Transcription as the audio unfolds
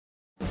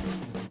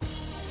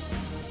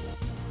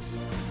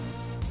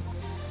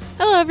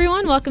Hello,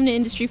 everyone. Welcome to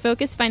Industry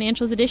Focus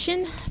Financials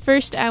Edition.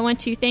 First, I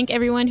want to thank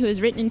everyone who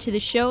has written into the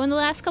show in the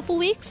last couple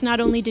weeks. Not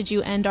only did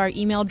you end our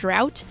email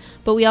drought,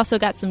 but we also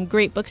got some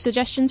great book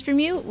suggestions from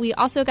you. We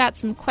also got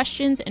some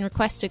questions and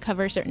requests to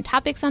cover certain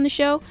topics on the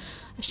show.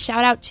 A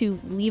shout out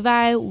to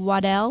Levi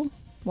Waddell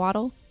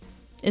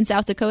in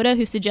South Dakota,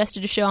 who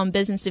suggested a show on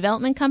business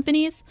development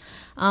companies.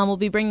 We'll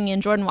be bringing in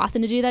Jordan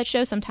Wathen to do that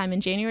show sometime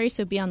in January,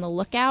 so be on the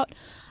lookout.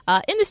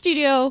 In the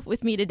studio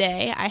with me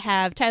today, I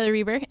have Tyler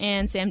Reber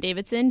and Sam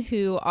Davidson,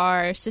 who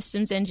are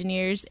systems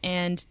engineers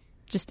and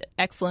just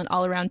excellent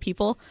all-around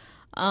people.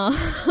 My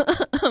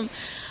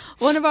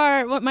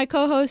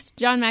co-host,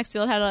 John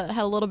Maxfield, had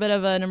a little bit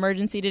of an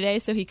emergency today,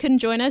 so he couldn't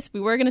join us. We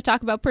were going to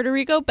talk about Puerto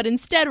Rico, but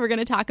instead we're going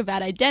to talk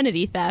about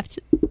identity theft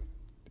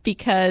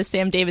because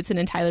Sam Davidson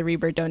and Tyler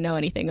Reber don't know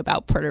anything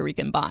about Puerto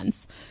Rican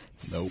bonds.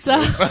 Nope. So,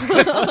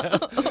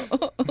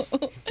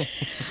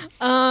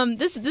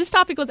 this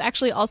topic was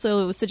actually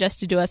also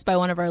suggested to us by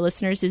one of our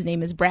listeners. His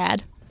name is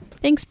Brad.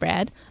 Thanks,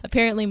 Brad.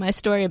 Apparently, my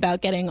story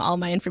about getting all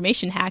my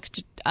information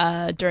hacked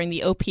during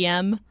the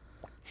OPM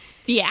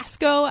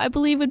fiasco, I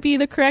believe would be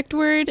the correct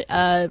word,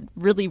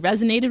 really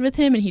resonated with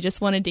him, and he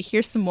just wanted to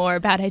hear some more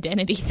about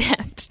identity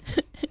theft.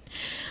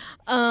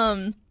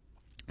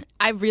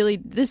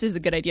 This is a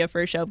good idea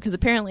for a show because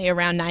apparently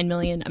around 9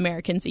 million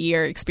Americans a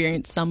year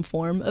experience some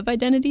form of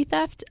identity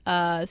theft.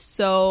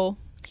 So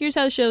here's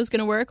how the show is going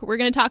to work. We're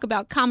going to talk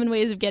about common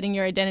ways of getting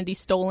your identity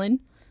stolen,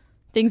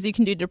 things you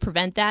can do to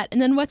prevent that,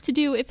 and then what to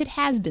do if it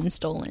has been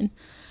stolen.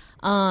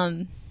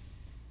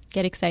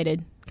 Get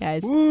excited,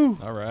 guys. Woo!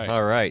 All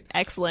right.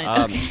 Excellent.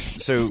 Okay.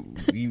 So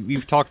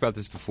we've talked about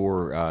this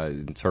before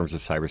in terms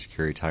of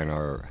cybersecurity. Ty and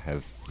I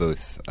have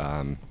both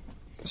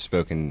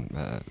spoken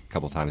a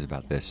couple times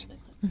about this.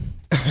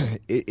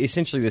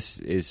 Essentially, this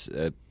is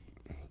a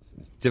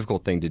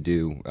difficult thing to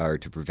do or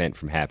to prevent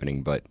from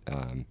happening, but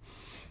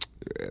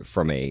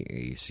from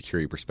a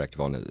security perspective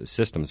on the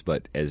systems.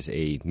 But as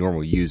a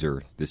normal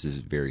user, this is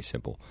very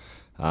simple.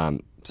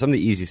 Some of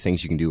the easiest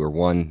things you can do are,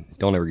 one,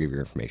 don't ever give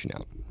your information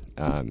out.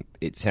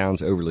 It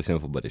sounds overly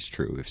simple, but it's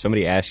true. If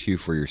somebody asks you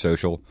for your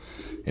social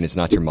and it's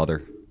not your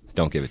mother,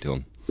 don't give it to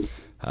them.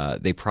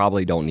 They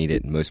probably don't need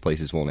it. Most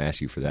places won't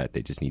ask you for that.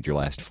 They just need your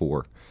last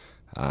four.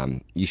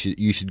 You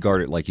should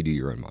guard it like you do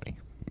your own money,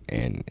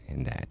 and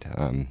that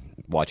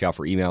watch out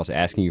for emails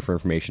asking you for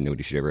information.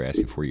 Nobody should ever ask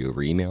it for you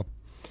over email.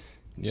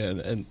 Yeah,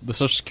 and the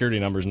Social Security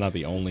number is not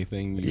the only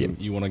thing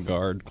you want to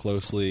guard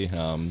closely.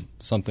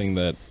 Something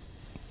that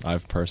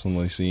I've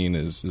personally seen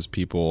is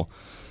people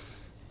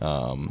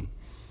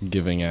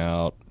giving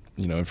out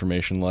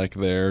information like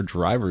their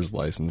driver's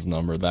license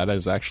number. That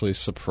is actually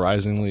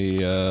surprisingly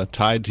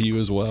tied to you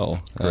as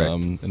well.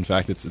 Correct. In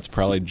fact, it's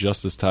probably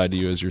just as tied to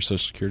you as your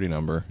Social Security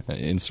number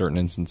in certain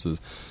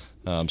instances.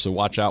 So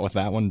watch out with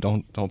that one.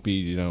 Don't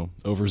be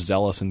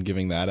overzealous in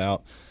giving that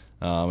out.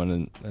 And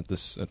then at the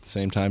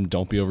same time,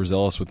 don't be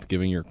overzealous with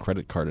giving your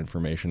credit card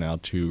information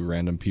out to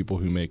random people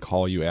who may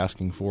call you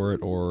asking for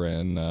it, or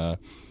in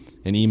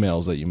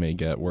emails that you may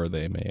get where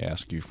they may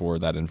ask you for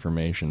that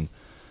information.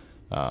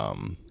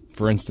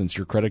 For instance,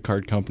 your credit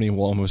card company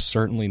will almost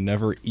certainly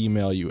never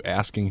email you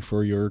asking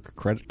for your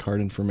credit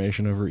card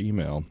information over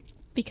email.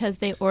 Because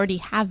they already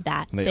have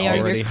that. They are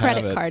already your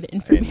credit have it. card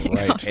information.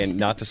 Right. And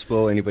not to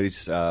spoil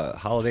anybody's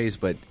holidays,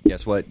 but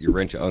guess what? Your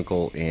rich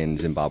uncle in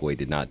Zimbabwe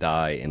did not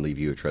die and leave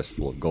you a trust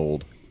full of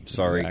gold.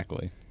 Sorry.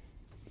 Exactly.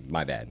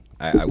 My bad.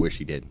 I wish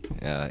he did.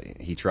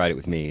 He tried it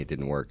with me. It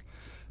didn't work.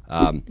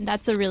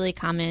 That's a really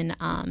common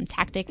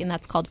tactic, and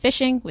that's called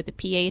phishing with a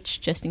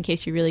PH, just in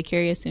case you're really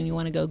curious and you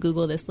want to go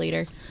Google this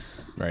later.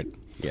 Right.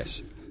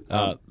 Yes.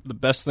 The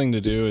best thing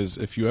to do is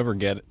if you ever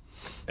get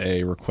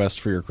a request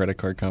for your credit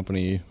card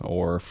company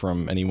or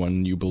from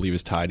anyone you believe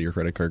is tied to your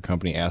credit card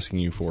company asking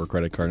you for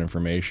credit card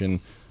information,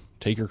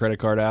 take your credit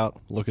card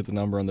out, look at the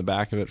number on the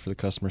back of it for the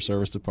customer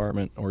service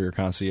department or your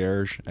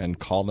concierge, and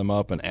call them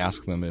up and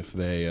ask them if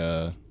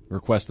they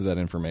requested that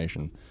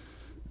information.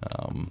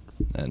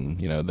 And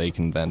they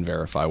can then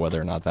verify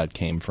whether or not that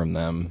came from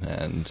them,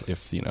 and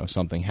if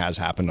something has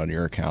happened on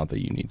your account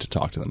that you need to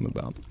talk to them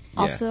about.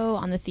 Also,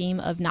 on the theme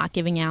of not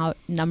giving out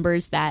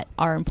numbers that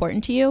are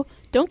important to you,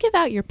 don't give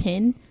out your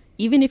PIN,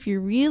 even if you're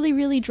really,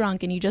 really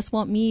drunk and you just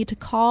want me to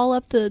call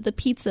up the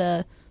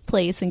pizza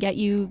place and get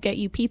you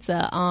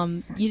pizza.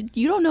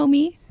 You don't know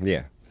me.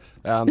 Yeah.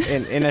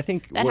 And I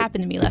think that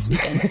happened to me last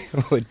weekend.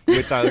 what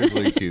Tyler's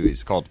alluded to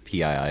is called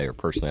PII, or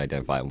personally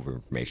identifiable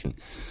information.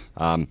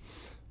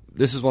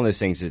 This is one of those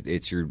things.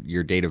 It's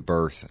your date of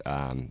birth,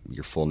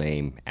 your full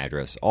name,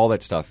 address, all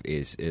that stuff.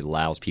 It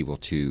allows people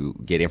to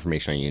get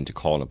information on you and to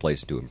call in a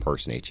place to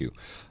impersonate you.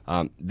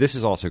 This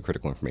is also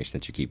critical information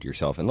that you keep to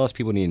yourself. Unless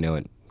people need to know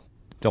it,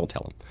 don't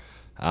tell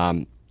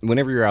them.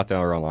 Whenever you're out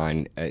there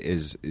online,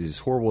 as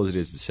horrible as it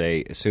is to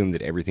say, assume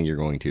that everything you're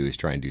going to is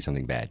trying to do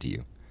something bad to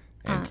you,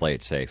 and play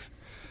it safe.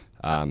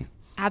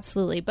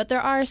 Absolutely. But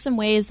there are some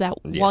ways that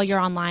Yes. while you're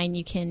online,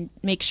 you can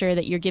make sure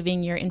that you're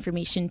giving your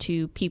information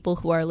to people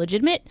who are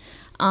legitimate.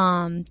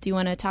 Do you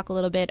want to talk a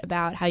little bit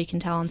about how you can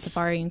tell on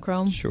Safari and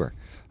Chrome? Sure.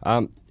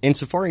 In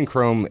Safari and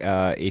Chrome,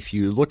 if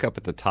you look up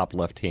at the top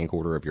left-hand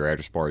corner of your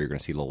address bar, you're going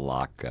to see a little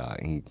lock.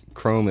 In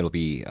Chrome, it'll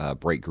be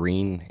bright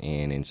green,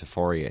 and in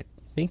Safari, I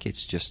think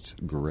it's just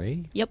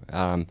gray. Yep.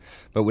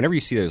 But whenever you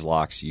see those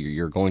locks,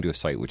 you're going to a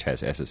site which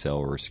has SSL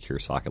or secure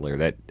socket layer.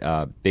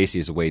 That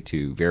basically is a way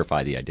to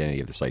verify the identity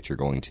of the site you're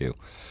going to.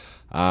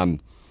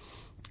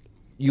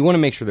 You want to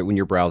make sure that when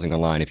you're browsing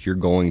online, if you're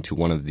going to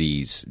one of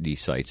these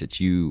sites,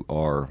 that you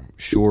are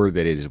sure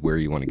that it is where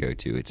you want to go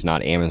to. It's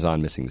not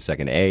Amazon missing the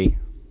second A.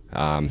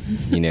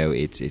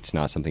 It's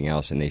not something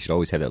else, and they should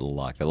always have that little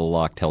lock. That little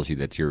lock tells you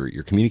that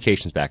your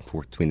communications back and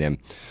forth between them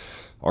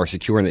are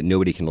secure and that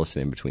nobody can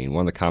listen in between.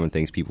 One of the common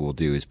things people will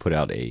do is put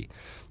out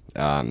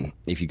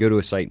if you go to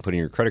a site and put in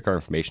your credit card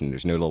information and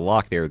there's no little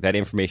lock there, that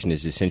information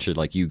is essentially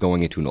like you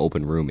going into an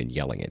open room and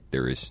yelling it.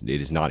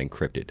 It is not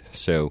encrypted.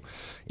 So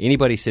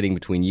anybody sitting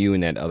between you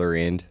and that other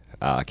end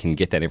can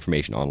get that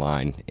information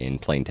online in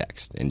plain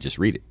text and just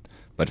read it.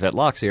 But if that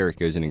lock's there, it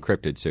goes in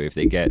encrypted. So if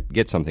they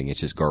get something, it's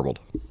just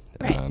garbled.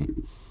 Right.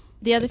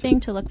 The other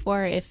thing to look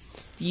for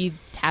if you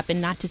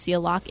happen not to see a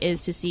lock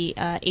is to see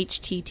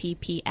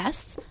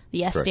HTTPS.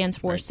 The S Correct. stands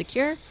for Right.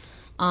 secure.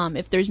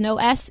 If there's no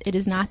S, it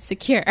is not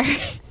secure.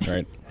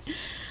 Right.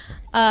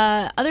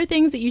 Other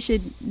things that you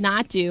should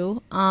not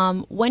do,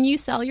 when you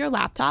sell your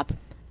laptop,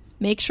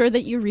 make sure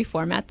that you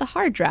reformat the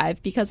hard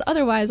drive, because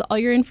otherwise all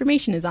your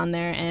information is on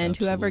there, and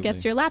whoever Absolutely.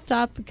 gets your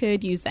laptop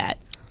could use that.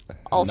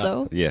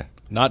 Also, Yeah.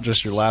 Not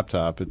just your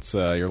laptop. It's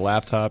your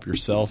laptop, your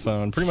cell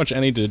phone, pretty much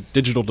any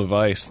digital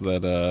device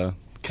that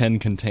can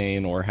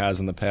contain or has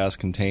in the past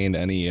contained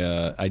any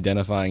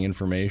identifying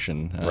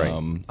information. Right.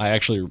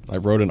 I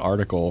wrote an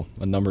article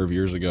a number of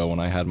years ago when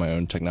I had my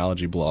own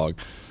technology blog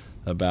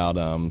about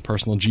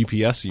personal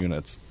GPS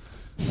units.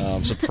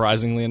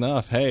 Surprisingly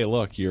enough, hey,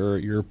 look,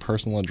 your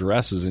personal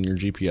address is in your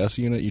GPS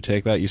unit. You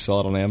take that, you sell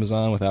it on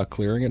Amazon without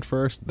clearing it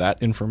first.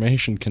 That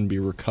information can be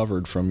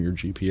recovered from your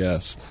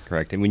GPS.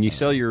 Correct. And when you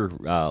sell your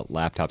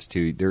laptops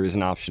too, there is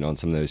an option on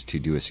some of those to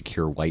do a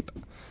secure wipe.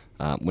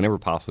 Whenever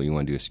possible, you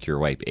want to do a secure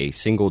wipe. A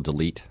single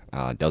delete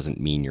doesn't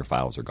mean your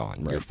files are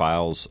gone. Right. Your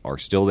files are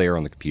still there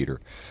on the computer.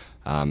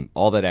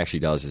 All that actually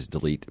does is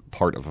delete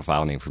part of the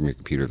file name from your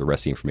computer. The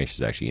rest of the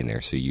information is actually in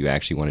there. So you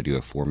actually want to do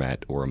a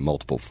format or a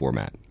multiple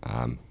format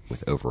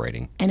with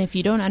overwriting. and if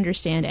you don't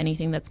understand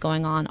anything that's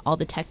going on, all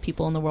the tech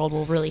people in the world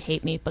will really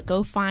hate me, but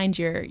go find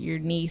your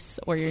niece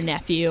or your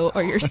nephew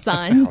or your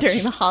son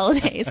during the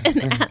holidays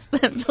and ask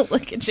them to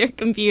look at your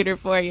computer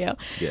for you.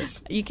 Yes.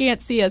 You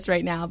can't see us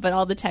right now, but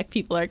all the tech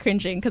people are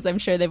cringing because I'm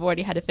sure they've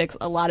already had to fix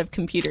a lot of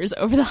computers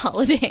over the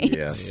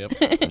holidays. Yeah.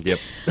 Yep. Yep.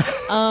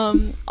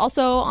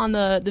 Also, on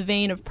the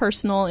vein of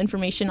personal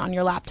information on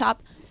your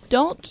laptop,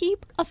 don't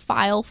keep a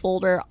file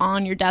folder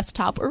on your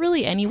desktop or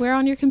really anywhere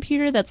on your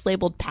computer that's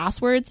labeled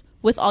passwords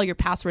with all your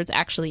passwords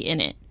actually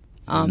in it.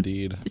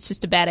 Indeed. It's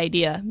just a bad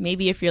idea.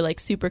 Maybe if you're like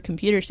super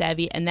computer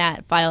savvy and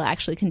that file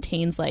actually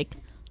contains like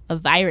a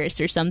virus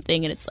or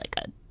something and it's like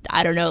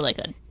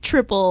a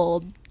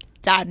triple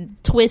dot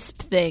twist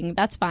thing,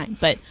 that's fine.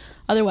 But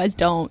otherwise,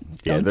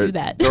 don't do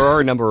that. There are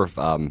a number of,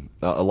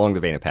 along the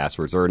vein of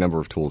passwords, there are a number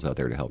of tools out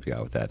there to help you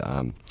out with that.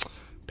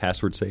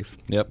 Password Safe.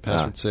 Yep,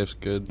 password safe's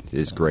good.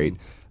 Is great.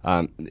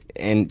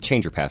 And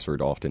change your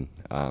password often.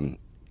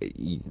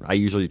 I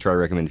usually try to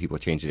recommend people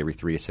change it every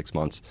 3 to 6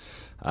 months.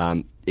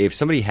 If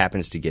somebody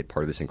happens to get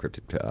part of this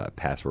encrypted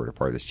password or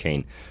part of this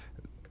chain,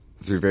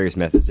 through various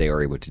methods, they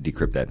are able to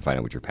decrypt that and find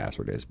out what your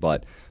password is.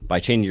 But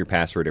by changing your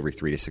password every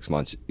 3 to 6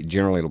 months,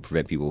 generally it'll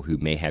prevent people who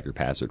may have your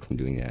password from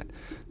doing that.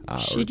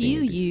 Should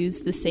you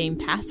use the same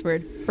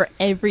password for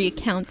every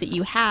account that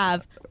you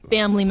have?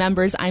 Family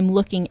members, I'm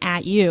looking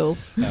at you.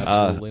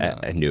 Absolutely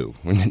not. No.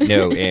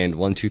 No. And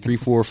 1, 2, 3,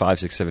 4, 5,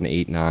 6, 7,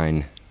 8,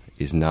 9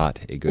 is not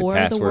a good Or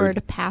password. the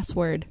word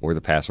password. Or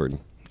the password.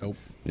 Nope.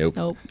 Nope.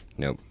 Nope.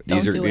 Nope.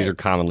 Don't do These it. are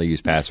commonly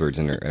used passwords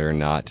and are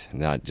not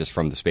just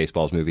from the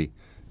Spaceballs movie.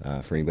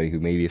 For anybody who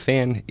may be a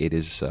fan,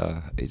 it's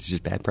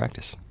just bad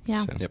practice.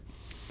 Yeah. So. Yep.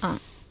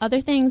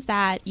 Other things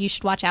that you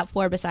should watch out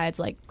for besides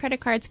like credit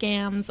card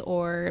scams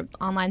or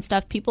online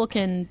stuff, people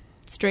can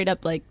straight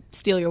up like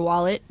steal your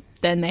wallet.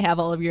 Then they have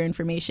all of your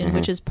information,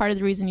 which is part of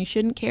the reason you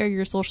shouldn't carry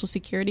your Social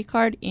Security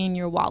card in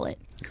your wallet.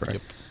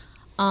 Correct.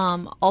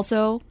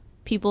 Also,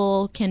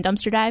 people can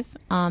dumpster dive.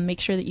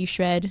 Make sure that you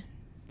shred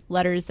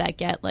letters that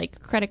get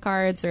like credit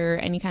cards or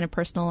any kind of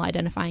personal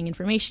identifying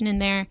information in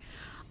there.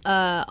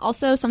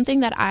 Also, something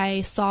that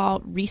I saw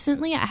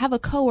recently, I have a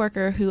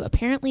coworker who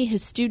apparently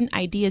his student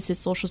ID is his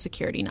Social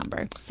Security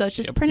number. So it's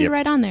just printed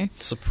right on there.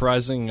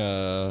 Surprising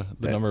the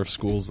number of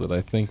schools that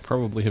I think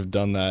probably have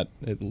done that,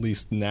 at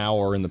least now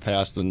or in the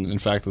past. And in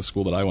fact, the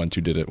school that I went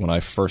to did it when I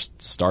first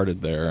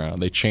started there.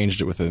 They changed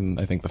it within,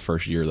 I think, the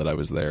first year that I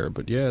was there.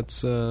 But yeah,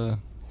 it's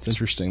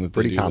interesting that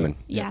they Pretty do common.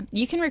 that. Yeah,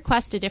 you can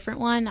request a different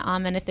one,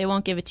 and if they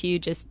won't give it to you,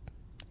 just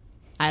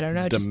I don't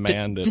know.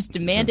 Demand it. Just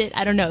demand it.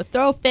 I don't know.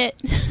 Throw a fit.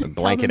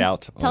 Blanket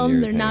out. Tell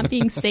them they're not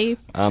being safe.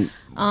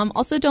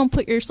 Also, don't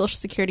put your social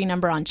security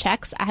number on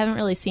checks. I haven't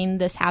really seen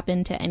this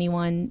happen to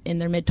anyone in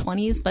their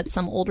mid-20s, but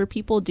some older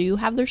people do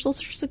have their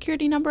social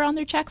security number on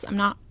their checks. I'm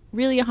not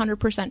really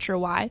 100% sure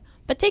why,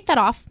 but take that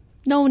off.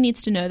 No one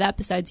needs to know that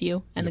besides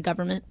you and the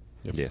government.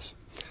 Yep. Yes.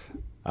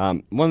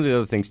 One of the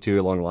other things, too,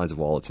 along the lines of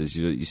wallets is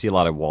you see a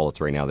lot of wallets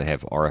right now that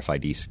have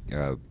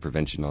RFID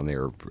prevention on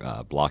there,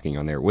 blocking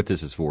on there. What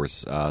this is for is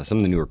some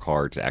of the newer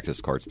cards, Access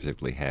cards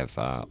specifically, have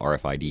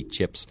RFID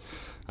chips.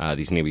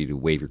 These enable you to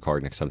wave your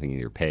card next to something,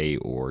 either pay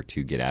or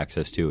to get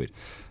access to it.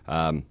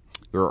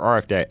 There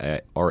are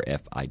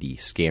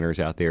RFID scanners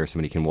out there.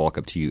 Somebody can walk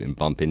up to you and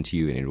bump into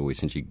you, and it will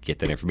essentially get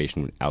that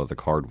information out of the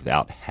card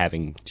without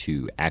having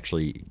to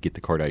actually get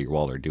the card out of your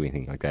wallet or do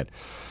anything like that.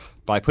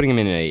 By putting them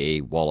in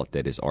a wallet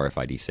that is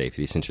RFID safe,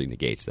 it essentially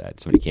negates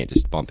that. Somebody can't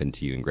just bump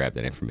into you and grab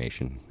that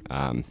information.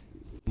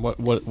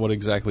 What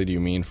exactly do you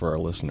mean for our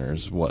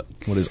listeners? What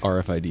is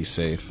RFID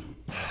safe?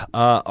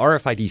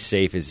 RFID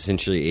safe is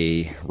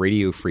essentially a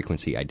radio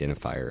frequency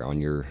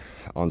identifier.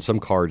 On some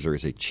cards, there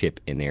is a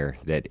chip in there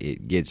that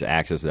it gives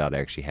access without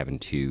actually having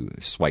to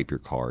swipe your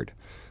card.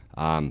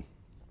 So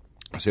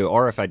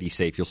RFID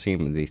safe, you'll see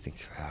them. They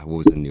think, what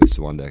was the newest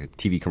one? The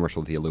TV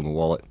commercial with the Illuma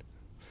wallet.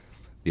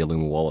 The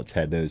Illuma wallets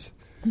had those.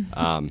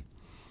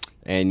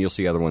 And you'll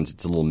see other ones.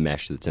 It's a little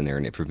mesh that's in there,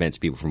 and it prevents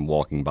people from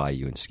walking by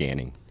you and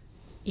scanning.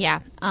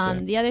 Yeah.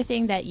 The other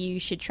thing that you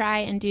should try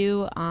and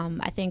do,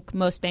 I think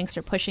most banks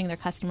are pushing their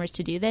customers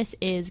to do this,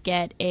 is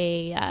get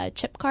a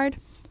chip card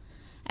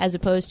as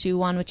opposed to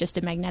one with just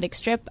a magnetic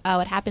strip.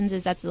 What happens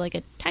is that's like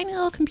a tiny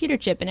little computer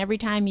chip, and every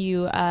time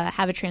you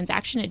have a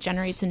transaction, it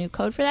generates a new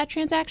code for that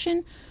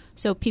transaction.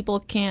 So people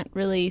can't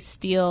really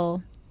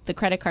steal the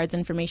credit card's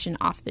information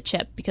off the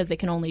chip because they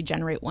can only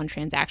generate one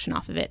transaction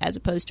off of it, as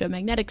opposed to a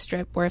magnetic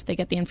strip where if they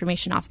get the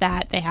information off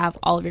that, they have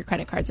all of your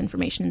credit card's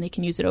information and they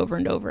can use it over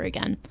and over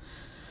again.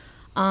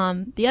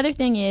 The other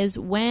thing is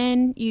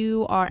when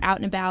you are out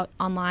and about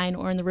online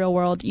or in the real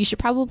world, you should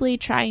probably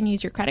try and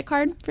use your credit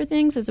card for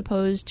things as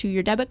opposed to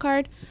your debit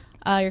card.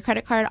 Your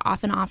credit card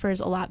often offers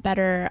a lot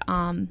better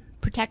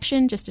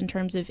protection just in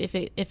terms of if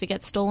it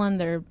gets stolen,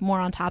 they're more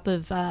on top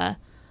of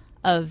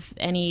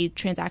any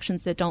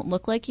transactions that don't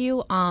look like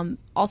you.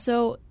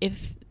 Also,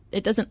 if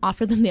it doesn't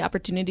offer them the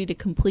opportunity to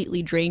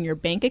completely drain your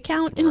bank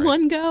account in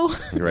one go.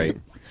 Right.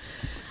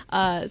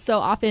 So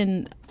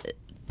often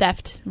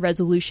theft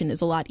resolution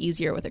is a lot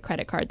easier with a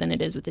credit card than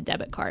it is with a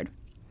debit card.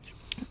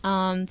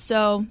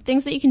 So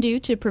things that you can do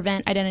to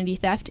prevent identity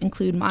theft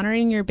include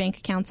monitoring your bank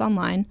accounts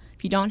online.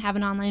 If you don't have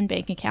an online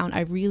bank account,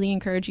 I really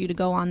encourage you to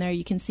go on there.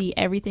 You can see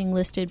everything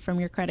listed from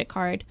your credit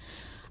card.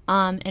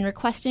 And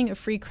requesting a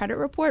free credit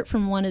report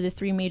from one of the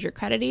 3 major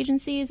credit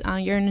agencies.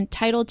 You're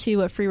entitled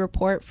to a free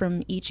report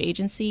from each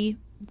agency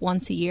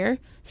once a year.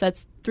 So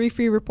that's 3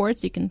 free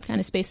reports. You can kind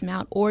of space them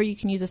out. Or you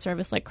can use a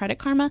service like Credit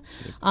Karma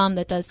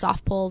that does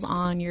soft pulls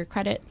on your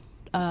credit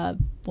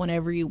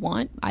whenever you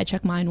want. I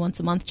check mine once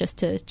a month just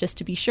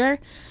to be sure.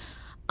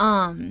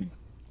 And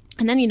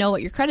then you know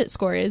what your credit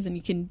score is, and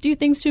you can do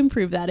things to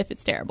improve that if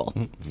it's terrible.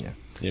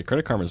 Yeah,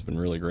 Credit Karma has been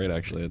really great,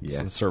 actually. It's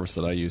a service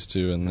that I use,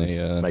 too.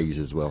 And I use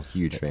as well.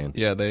 Huge fan.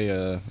 Yeah,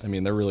 they're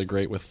really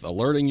great with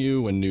alerting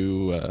you when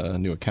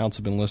new accounts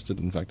have been listed.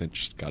 In fact, I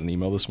just got an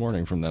email this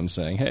morning from them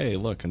saying, hey,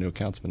 look, a new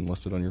account's been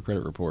listed on your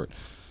credit report.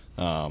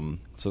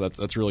 So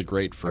that's really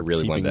great for I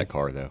really want that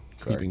car, though.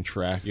 Keeping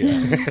track,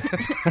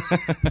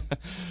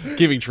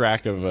 keeping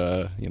track of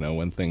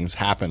when things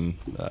happen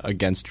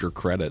against your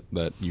credit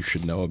that you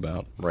should know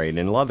about. Right, and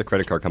a lot of the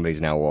credit card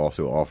companies now will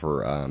also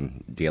offer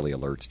daily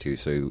alerts too.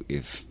 So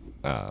if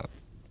I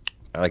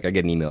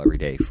get an email every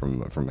day from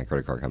my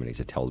credit card companies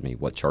that tells me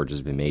what charges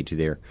have been made to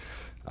there.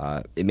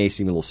 It may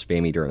seem a little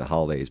spammy during the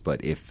holidays,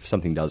 but if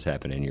something does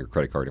happen and your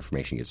credit card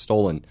information gets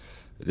stolen,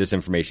 this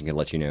information can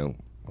let you know,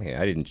 hey,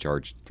 I didn't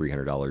charge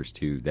 $300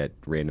 to that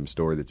random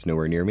store that's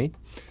nowhere near me.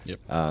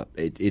 Yep.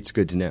 It's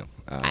good to know.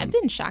 I've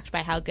been shocked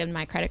by how good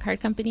my credit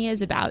card company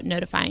is about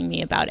notifying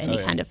me about any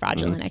kind of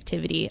fraudulent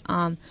activity.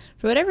 For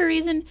whatever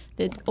reason,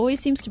 it always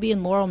seems to be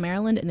in Laurel,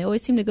 Maryland, and they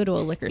always seem to go to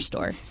a liquor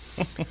store.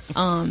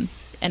 And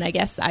I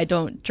guess I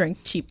don't drink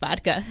cheap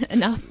vodka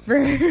enough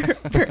for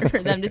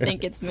them to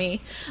think it's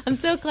me. I'm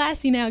so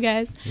classy now,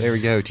 guys. There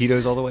we go.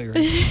 Tito's all the way,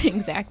 right?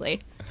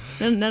 Exactly.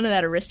 None of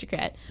that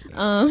aristocrat.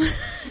 So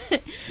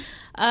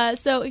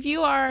if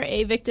you are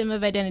a victim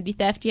of identity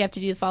theft, you have to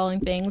do the following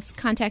things.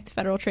 Contact the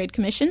Federal Trade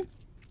Commission.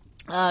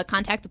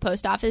 Contact the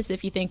post office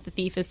if you think the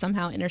thief is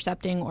somehow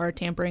intercepting or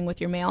tampering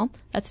with your mail.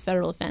 That's a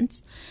federal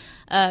offense.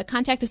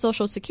 Contact the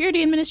Social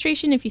Security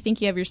Administration if you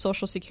think you have your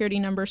Social Security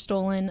number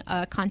stolen.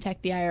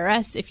 Contact the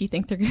IRS if you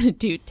think they're going to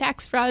do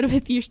tax fraud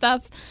with your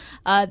stuff.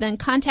 Then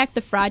contact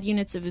the fraud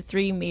units of the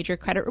 3 major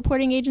credit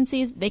reporting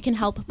agencies. They can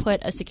help put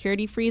a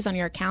security freeze on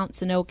your account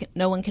so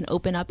no one can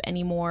open up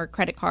any more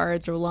credit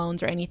cards or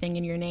loans or anything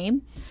in your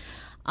name.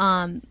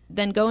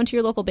 Then go into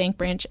your local bank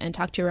branch and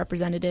talk to your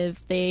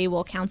representative. They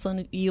will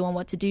counsel you on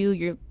what to do.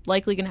 You're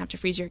likely going to have to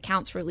freeze your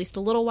accounts for at least a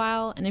little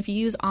while. And if you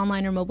use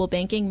online or mobile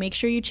banking, make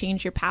sure you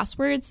change your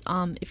passwords.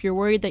 If you're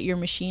worried that your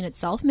machine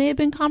itself may have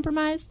been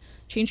compromised,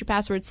 change your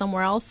password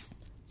somewhere else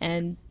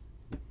and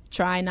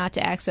try not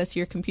to access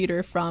your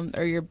computer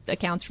or your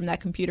accounts from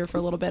that computer for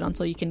a little bit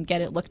until you can get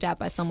it looked at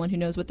by someone who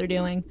knows what they're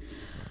doing.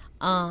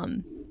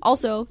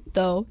 Also,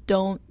 though,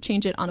 don't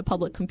change it on a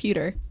public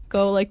computer.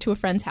 Go to a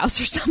friend's house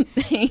or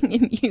something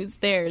and use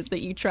theirs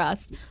that you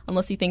trust.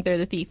 Unless you think they're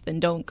the thief, then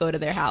don't go to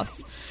their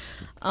house.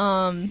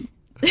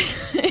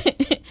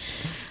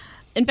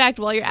 In fact,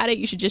 while you're at it,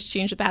 you should just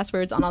change the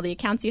passwords on all the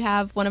accounts you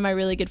have. One of my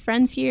really good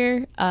friends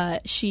here,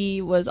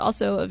 she was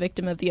also a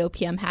victim of the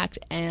OPM hack,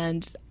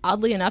 and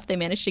oddly enough, they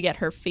managed to get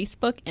her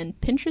Facebook and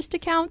Pinterest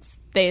accounts.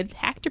 They had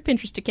hacked her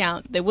Pinterest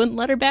account. They wouldn't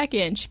let her back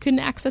in. She couldn't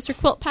access her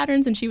quilt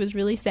patterns, and she was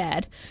really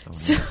sad.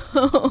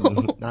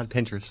 Not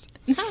Pinterest.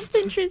 Not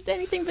Pinterest,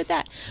 anything but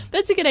that. But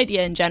it's a good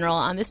idea in general,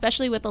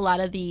 especially with a lot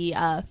of the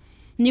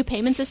new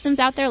payment systems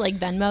out there, like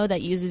Venmo,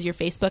 that uses your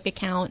Facebook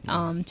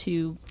account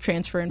to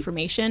transfer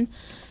information.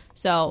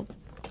 So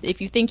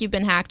if you think you've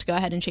been hacked, go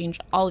ahead and change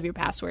all of your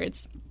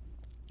passwords.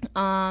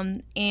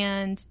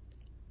 And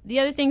the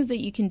other things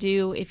that you can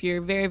do if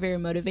you're very, very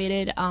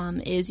motivated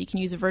is you can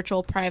use a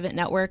virtual private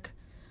network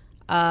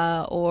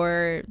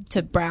or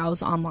to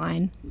browse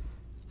online.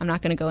 I'm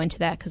not going to go into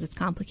that because it's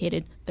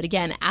complicated. But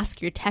again,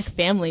 ask your tech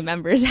family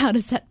members how to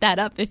set that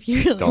up if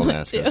you really don't want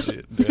ask to. Us.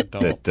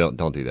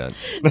 Don't do that.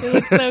 They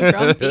look so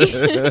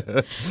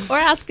grumpy. Or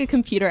ask a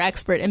computer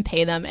expert and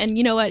pay them. And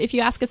you know what? If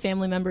you ask a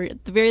family member,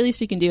 the very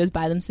least you can do is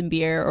buy them some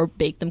beer or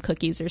bake them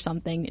cookies or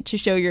something to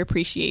show your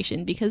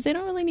appreciation, because they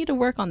don't really need to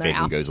work on their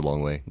Baking goes a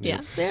long way.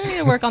 Yeah, they don't need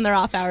to work on their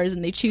off hours,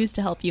 and they choose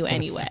to help you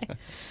anyway.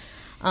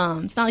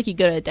 It's not like you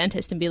go to a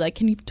dentist and be like,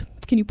 can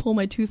you pull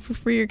my tooth for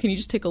free, or can you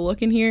just take a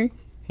look in here?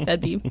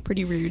 That'd be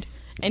pretty rude.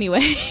 Anyway,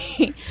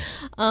 the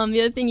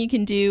other thing you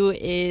can do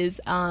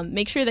is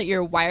make sure that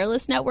your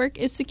wireless network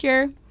is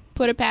secure.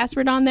 Put a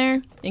password on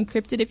there.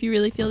 Encrypt it if you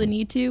really feel the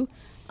need to.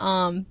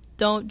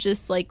 Don't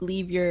just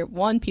leave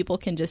people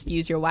can just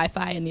use your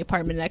Wi-Fi in the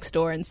apartment next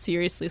door and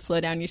seriously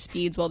slow down your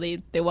speeds while they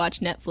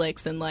watch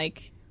Netflix and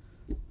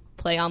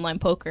play online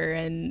poker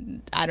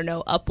and, I don't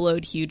know,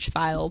 upload huge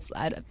files.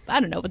 I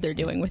don't know what they're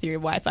doing with your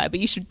Wi-Fi, but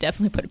you should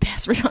definitely put a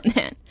password on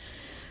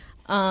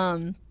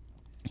that.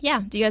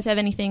 Yeah. Do you guys have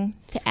anything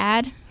to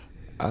add?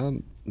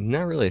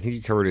 Not really. I think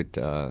you covered it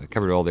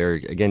all there.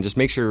 Again, just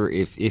make sure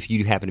if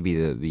you happen to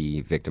be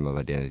the victim of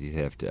identity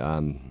theft,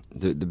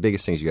 the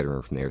biggest things you got to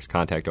remember from there is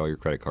contact all your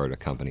credit card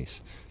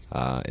companies,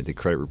 the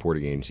credit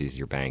reporting agencies,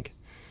 your bank.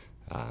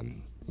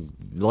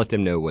 Let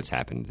them know what's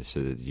happened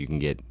so that you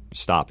can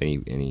stop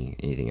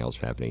anything else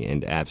from happening,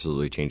 and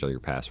absolutely change all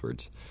your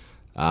passwords.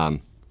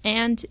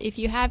 And if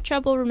you have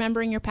trouble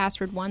remembering your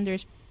password,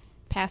 there's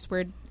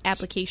password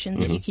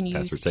applications that you can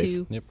use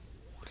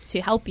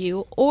to help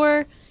you.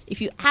 Or if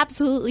you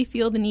absolutely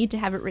feel the need to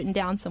have it written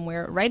down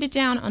somewhere, write it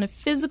down on a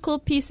physical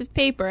piece of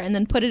paper and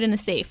then put it in a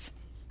safe.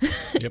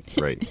 Yep.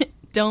 Right.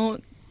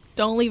 Don't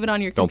leave it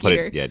on your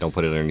computer. Don't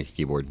put it underneath your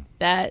keyboard.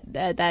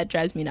 That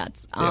drives me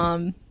nuts.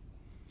 Yeah.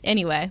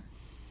 Anyway,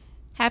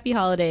 happy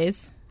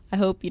holidays. I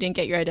hope you didn't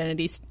get your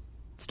identity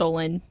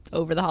stolen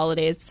over the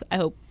holidays. I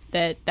hope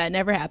that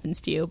never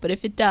happens to you. But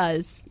if it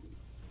does,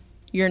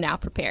 you're now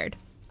prepared.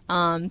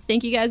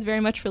 Thank you guys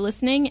very much for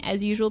listening.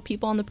 As usual,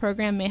 people on the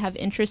program may have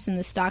interest in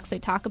the stocks they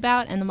talk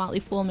about, and the Motley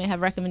Fool may have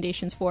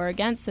recommendations for or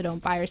against, so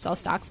don't buy or sell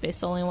stocks based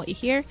solely on what you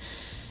hear.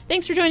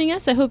 Thanks for joining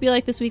us. I hope you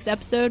liked this week's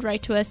episode.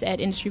 Write to us at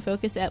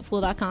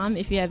industryfocus@fool.com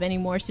if you have any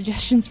more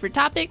suggestions for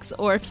topics,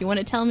 or if you want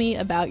to tell me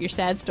about your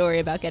sad story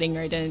about getting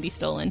your identity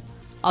stolen.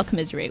 I'll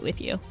commiserate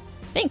with you.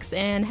 Thanks,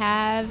 and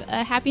have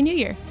a happy new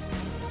year.